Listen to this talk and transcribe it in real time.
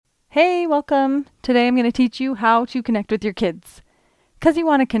Hey, welcome. Today I'm going to teach you how to connect with your kids. Because you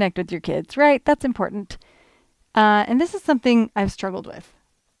want to connect with your kids, right? That's important. And this is something I've struggled with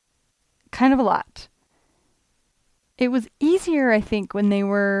kind of a lot. It was easier, I think, when they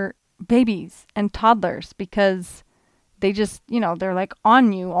were babies and toddlers because they just, they're like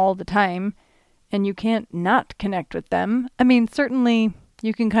on you all the time and you can't not connect with them. I mean, certainly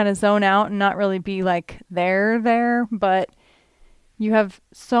you can kind of zone out and not really be like there, but you have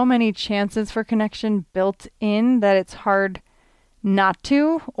so many chances for connection built in that it's hard not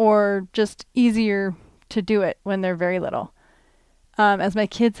to, or just easier to do it when they're very little. As my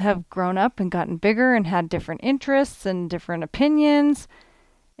kids have grown up and gotten bigger and had different interests and different opinions,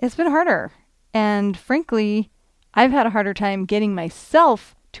 it's been harder. And frankly, I've had a harder time getting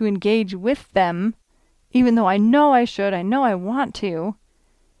myself to engage with them, even though I know I should, I know I want to,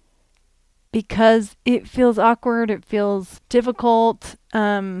 because it feels awkward, it feels difficult.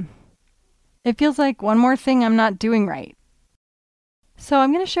 It feels like one more thing I'm not doing right. So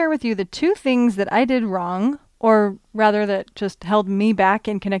I'm going to share with you the two things that I did wrong, or rather that just held me back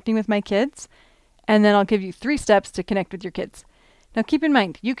in connecting with my kids, and then I'll give you 3 steps to connect with your kids. Now keep in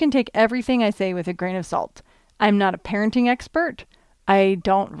mind, you can take everything I say with a grain of salt. I'm not a parenting expert. I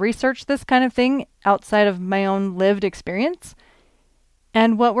don't research this kind of thing outside of my own lived experience.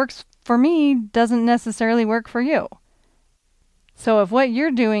 And what works for me doesn't necessarily work for you. So if what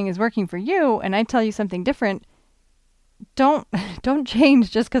you're doing is working for you and I tell you something different, don't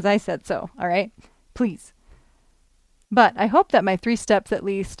change just because I said so, all right? Please. But I hope that my 3 steps at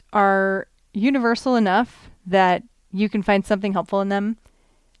least are universal enough that you can find something helpful in them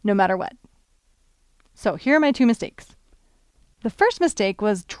no matter what. So here are my 2 mistakes. The first mistake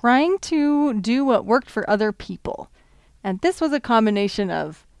was trying to do what worked for other people. And this was a combination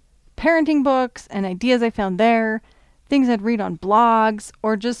of parenting books and ideas I found there, things I'd read on blogs,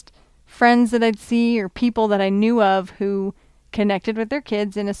 or just friends that I'd see or people that I knew of who connected with their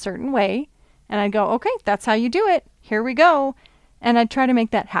kids in a certain way. And I'd go, okay, that's how you do it. Here we go. And I'd try to make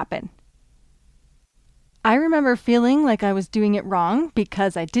that happen. I remember feeling like I was doing it wrong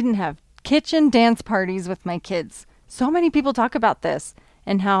because I didn't have kitchen dance parties with my kids. So many people talk about this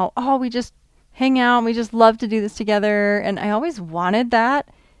and how, we just hang out. We just love to do this together. And I always wanted that.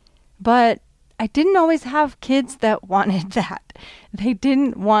 But I didn't always have kids that wanted that. They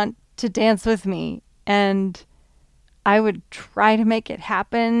didn't want to dance with me. And I would try to make it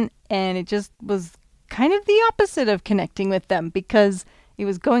happen. And it just was kind of the opposite of connecting with them because it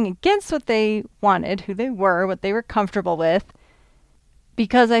was going against what they wanted, who they were, what they were comfortable with,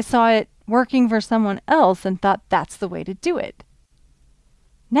 because I saw it working for someone else and thought that's the way to do it.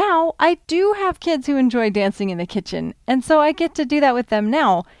 Now, I do have kids who enjoy dancing in the kitchen, and so I get to do that with them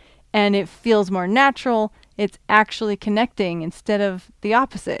now, and it feels more natural. It's actually connecting instead of the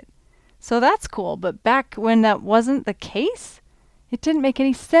opposite. So that's cool, but back when that wasn't the case, it didn't make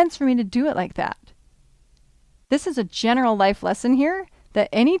any sense for me to do it like that. This is a general life lesson here that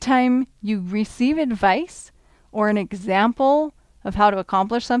anytime you receive advice or an example of how to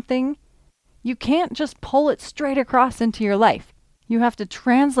accomplish something, you can't just pull it straight across into your life. You have to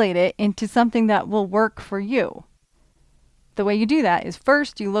translate it into something that will work for you. The way you do that is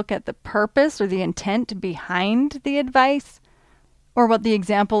first you look at the purpose or the intent behind the advice or what the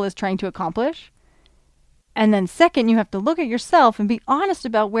example is trying to accomplish. And then second, you have to look at yourself and be honest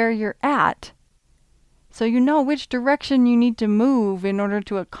about where you're at so you know which direction you need to move in order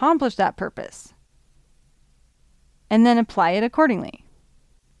to accomplish that purpose. And then apply it accordingly.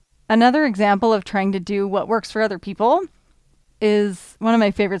 Another example of trying to do what works for other people is one of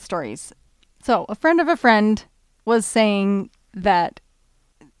my favorite stories. So a friend of a friend was saying that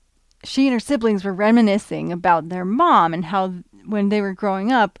she and her siblings were reminiscing about their mom and how when they were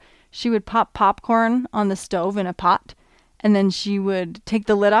growing up, she would pop popcorn on the stove in a pot, and then she would take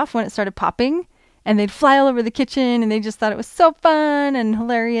the lid off when it started popping, and they'd fly all over the kitchen, and they just thought it was so fun and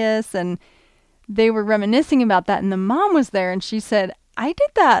hilarious, and they were reminiscing about that, and the mom was there, and she said, I did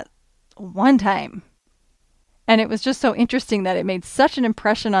that one time. And it was just so interesting that it made such an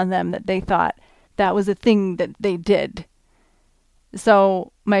impression on them that they thought that was a thing that they did.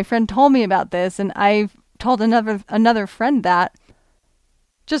 So my friend told me about this, and I've told another friend that,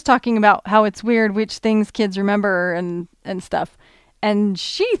 just talking about how it's weird which things kids remember and stuff. And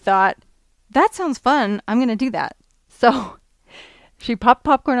she thought, that sounds fun. I'm going to do that. So she popped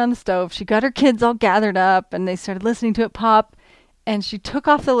popcorn on the stove. She got her kids all gathered up, and they started listening to it pop. And she took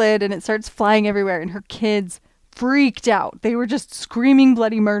off the lid, and it starts flying everywhere. And her kids freaked out. They were just screaming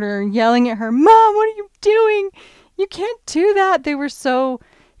bloody murder, yelling at her, Mom, what are you doing? You can't do that. They were so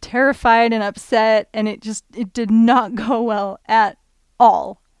terrified and upset, and it did not go well at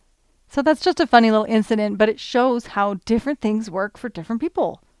all. So that's just a funny little incident, but it shows how different things work for different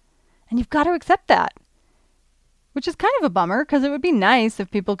people. And you've got to accept that. Which is kind of a bummer because it would be nice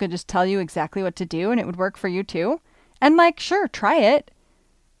if people could just tell you exactly what to do and it would work for you too. And sure, try it.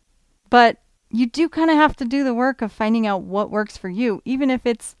 But you do kind of have to do the work of finding out what works for you, even if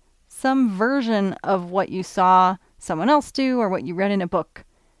it's some version of what you saw someone else do or what you read in a book.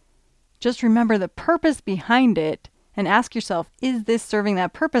 Just remember the purpose behind it and ask yourself, is this serving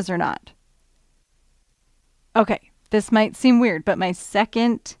that purpose or not? Okay, this might seem weird, but my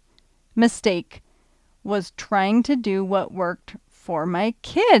second mistake was trying to do what worked for my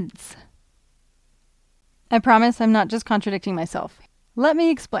kids. I promise I'm not just contradicting myself. Let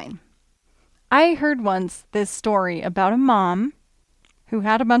me explain. I heard once this story about a mom who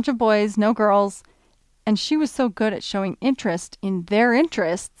had a bunch of boys, no girls, and she was so good at showing interest in their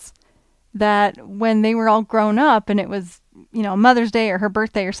interests that when they were all grown up and it was, Mother's Day or her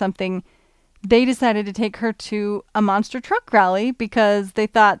birthday or something, they decided to take her to a monster truck rally because they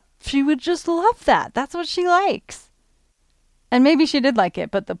thought she would just love that. That's what she likes. And maybe she did like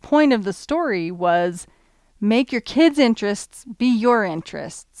it, but the point of the story was make your kids' interests be your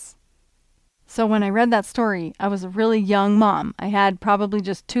interests. So when I read that story, I was a really young mom. I had probably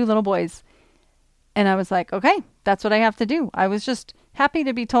just 2 little boys. And I was like, okay, that's what I have to do. I was just happy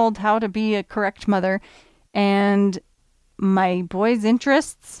to be told how to be a correct mother. And my boys'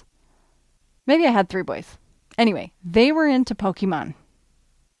 interests, maybe I had 3 boys. Anyway, they were into Pokemon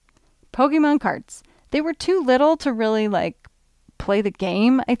cards. They were too little to really play the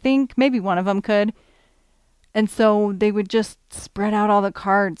game, I think. Maybe one of them could. And so they would just spread out all the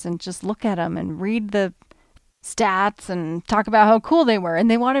cards and just look at them and read the stats and talk about how cool they were. And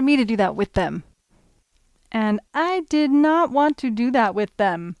they wanted me to do that with them. And I did not want to do that with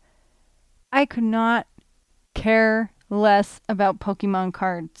them. I could not care less about Pokemon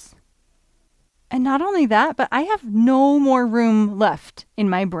cards. And not only that, but I have no more room left in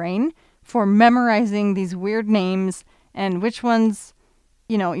my brain for memorizing these weird names and which ones,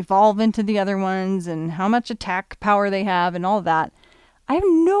 evolve into the other ones and how much attack power they have and all that. I have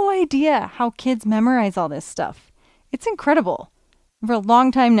no idea how kids memorize all this stuff. It's incredible. For a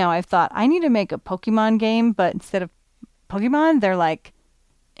long time now, I've thought I need to make a Pokemon game, but instead of Pokemon, they're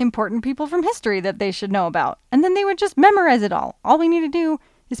important people from history that they should know about. And then they would just memorize it all. All we need to do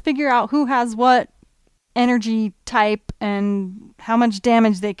is figure out who has what energy type and how much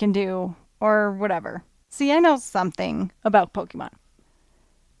damage they can do or whatever. See, I know something about Pokemon.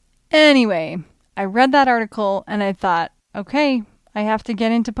 Anyway, I read that article and I thought, okay, I have to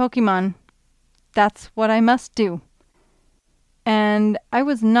get into Pokemon. That's what I must do. And I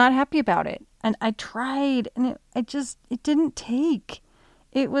was not happy about it. And I tried and it didn't take.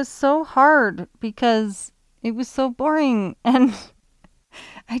 It was so hard because it was so boring and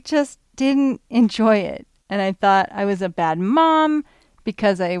I just didn't enjoy it. And I thought I was a bad mom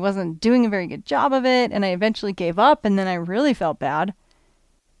because I wasn't doing a very good job of it. And I eventually gave up and then I really felt bad.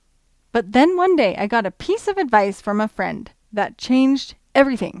 But then one day I got a piece of advice from a friend that changed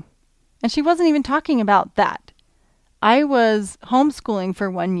everything. And she wasn't even talking about that. I was homeschooling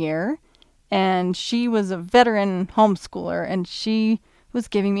for 1 year and she was a veteran homeschooler and she was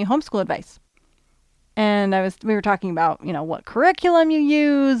giving me homeschool advice. And we were talking about, what curriculum you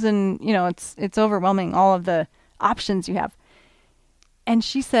use and, it's overwhelming all of the options you have. And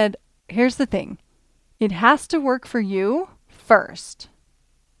she said, here's the thing. It has to work for you first.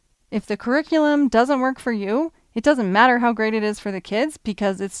 If the curriculum doesn't work for you, it doesn't matter how great it is for the kids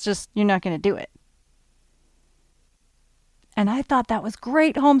because it's just, you're not going to do it. And I thought that was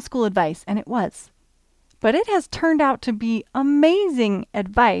great homeschool advice, and it was. But it has turned out to be amazing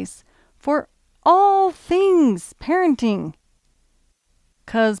advice for all things parenting.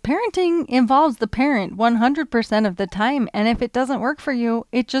 Because parenting involves the parent 100% of the time, and if it doesn't work for you,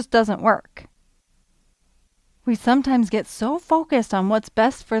 it just doesn't work. We sometimes get so focused on what's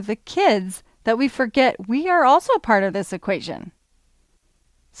best for the kids that we forget we are also part of this equation.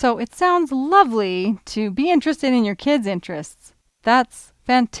 So it sounds lovely to be interested in your kids' interests. That's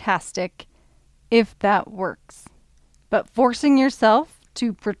fantastic if that works. But forcing yourself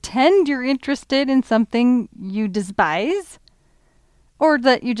to pretend you're interested in something you despise or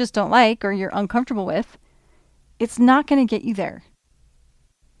that you just don't like or you're uncomfortable with, it's not going to get you there.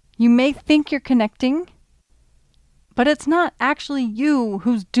 You may think you're connecting, but it's not actually you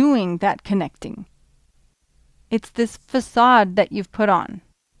who's doing that connecting. It's this facade that you've put on.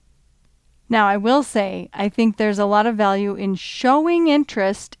 Now, I will say, I think there's a lot of value in showing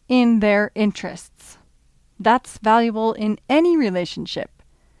interest in their interests. That's valuable in any relationship.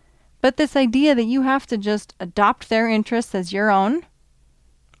 But this idea that you have to just adopt their interests as your own,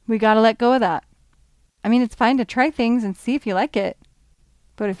 We got to let go of that. I mean, it's fine to try things and see if you like it.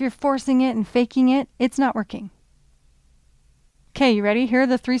 But if you're forcing it and faking it, it's not working. Okay, you ready? Here are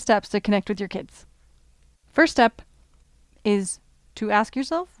the 3 steps to connect with your kids. First step is to ask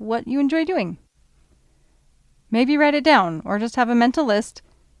yourself what you enjoy doing. Maybe write it down or just have a mental list,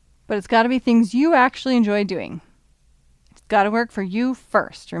 but it's got to be things you actually enjoy doing. It's got to work for you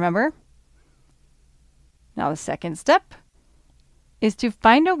first, remember? Now the second step is to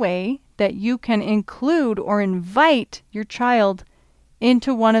find a way that you can include or invite your child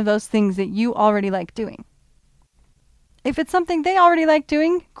into one of those things that you already like doing. If it's something they already like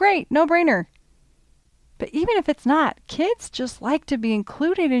doing, great, no brainer. But even if it's not, kids just like to be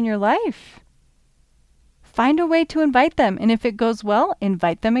included in your life. Find a way to invite them, and if it goes well,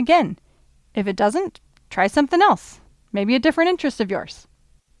 invite them again. If it doesn't, try something else. Maybe a different interest of yours.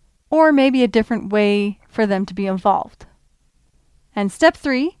 Or maybe a different way for them to be involved. And step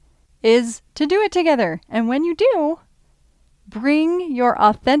 3 is to do it together. And when you do, bring your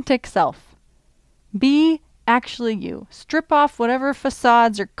authentic self. Be actually you. Strip off whatever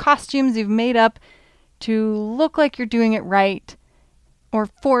facades or costumes you've made up to look like you're doing it right, or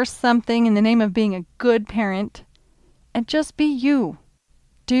force something in the name of being a good parent, and just be you.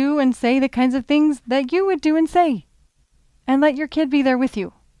 Do and say the kinds of things that you would do and say, and let your kid be there with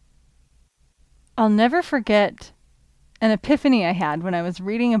you. I'll never forget an epiphany I had when I was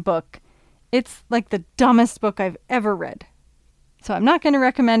reading a book. It's like the dumbest book I've ever read. So I'm not going to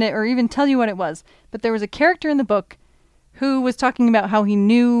recommend it or even tell you what it was, but there was a character in the book who was talking about how he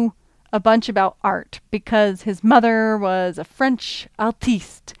knew a bunch about art because his mother was a French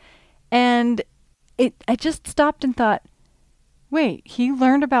artiste. And I just stopped and thought, wait, he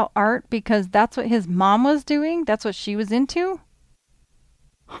learned about art because that's what his mom was doing? That's what she was into?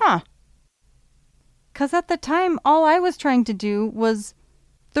 Huh. Because at the time, all I was trying to do was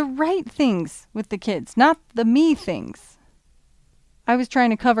the right things with the kids, not the me things. I was trying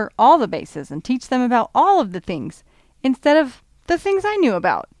to cover all the bases and teach them about all of the things instead of the things I knew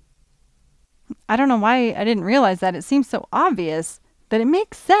about. I don't know why I didn't realize that. It seems so obvious that it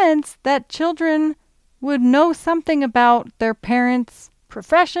makes sense that children would know something about their parents'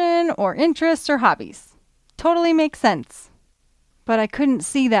 profession or interests or hobbies. Totally makes sense. But I couldn't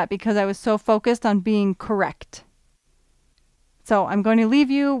see that because I was so focused on being correct. So I'm going to leave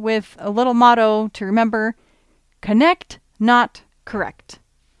you with a little motto to remember: connect, not correct.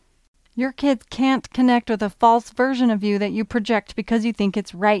 Your kids can't connect with a false version of you that you project because you think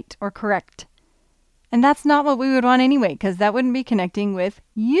it's right or correct. And that's not what we would want anyway, because that wouldn't be connecting with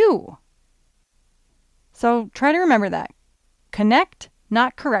you. So try to remember that. Connect,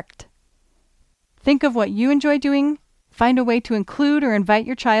 not correct. Think of what you enjoy doing, find a way to include or invite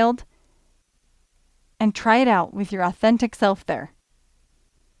your child, and try it out with your authentic self there.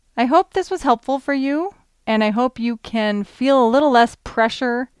 I hope this was helpful for you, and I hope you can feel a little less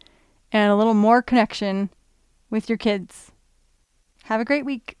pressure and a little more connection with your kids. Have a great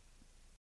week.